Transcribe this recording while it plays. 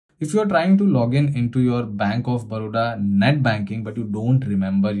if you're trying to log in into your Bank of Baroda net banking, but you don't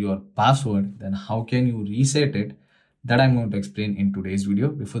remember your password, then how can you reset it? That I'm going to explain in today's video.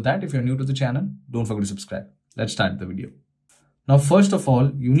 Before that, if you're new to the channel, don't forget to subscribe. Let's start the video. Now, first of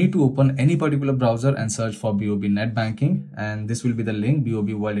all, you need to open any particular browser and search for BOB Net Banking. And this will be the link,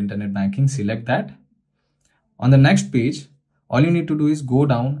 BOB World Internet Banking. Select that. On the next page, all you need to do is go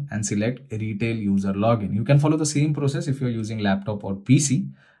down and select Retail User Login. You can follow the same process if you're using laptop or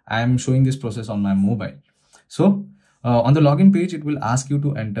PC. I am showing this process on my mobile. So on the login page, it will ask you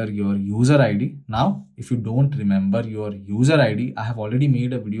to enter your user ID. Now, if you don't remember your user ID, I have already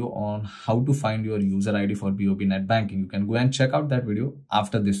made a video on how to find your user ID for BOB Net Banking. You can go and check out that video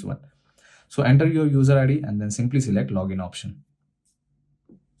after this one. So enter your user ID and then simply select login option.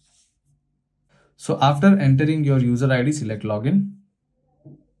 So after entering your user ID, select login.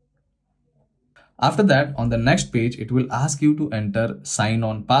 After that, on the next page, it will ask you to enter sign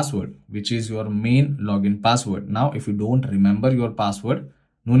on password, which is your main login password. Now, if you don't remember your password,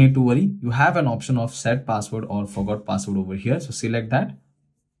 no need to worry. You have an option of set password or forgot password over here. So select that.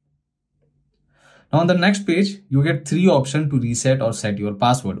 Now on the next page, you get three options to reset or set your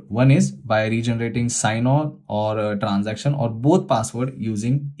password. One is by regenerating sign on or transaction or both password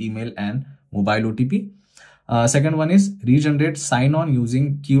using email and mobile OTP. Second one is regenerate sign on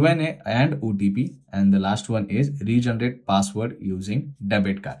using Q&A and OTP. And the last one is regenerate password using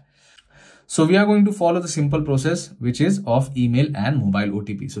debit card. So we are going to follow the simple process, which is of email and mobile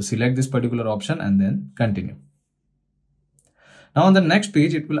OTP. So select this particular option and then continue. Now on the next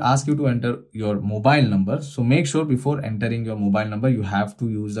page, it will ask you to enter your mobile number. So make sure before entering your mobile number, you have to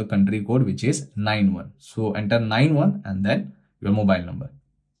use the country code, which is 91. So enter 91 and then your mobile number.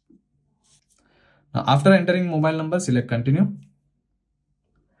 Now, after entering mobile number, select continue.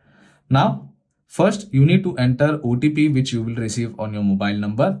 Now, first you need to enter OTP which you will receive on your mobile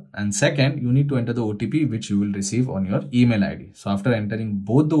number, and second you need to enter the OTP which you will receive on your email ID. So after entering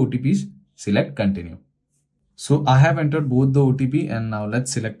both the OTPs, select continue. So I have entered both the OTP and now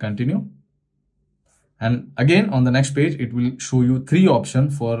let's select continue. And again on the next page, it will show you three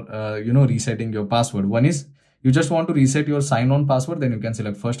options for resetting your password. One is you just want to reset your sign-on password, then you can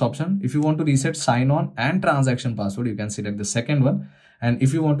select first option. If you want to reset sign-on and transaction password, you can select the second one. And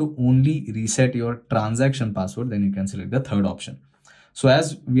if you want to only reset your transaction password, then you can select the third option. So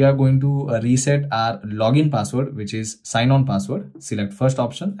as we are going to reset our login password, which is sign-on password, select first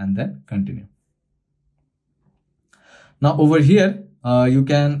option and then continue. Now over here, you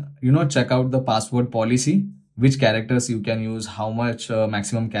can, check out the password policy, which characters you can use, how much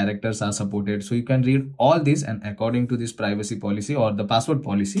maximum characters are supported. So you can read all this, and according to this privacy policy or the password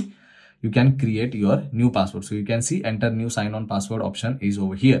policy, you can create your new password. So you can see enter new sign-on password option is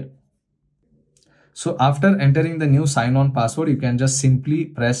over here. So after entering the new sign-on password, you can just simply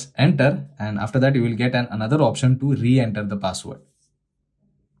press enter, and after that you will get another option to re-enter the password.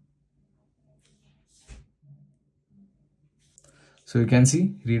 So you can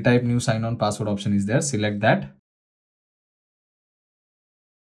see retype new sign-on password option is there. Select that.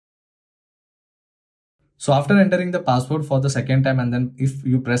 So after entering the password for the second time, and then if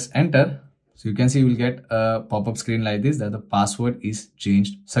you press enter, so you can see you will get a pop-up screen like this that the password is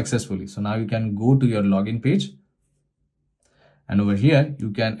changed successfully. So now you can go to your login page, and over here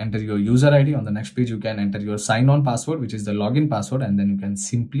you can enter your user ID. On the next page, you can enter your sign-on password, which is the login password, and then you can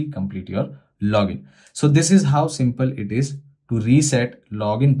simply complete your login. So this is how simple it is to reset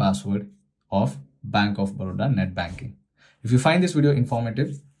login password of Bank of Baroda Net Banking. If you find this video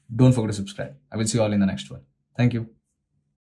informative, don't forget to subscribe. I will see you all in the next one. Thank you.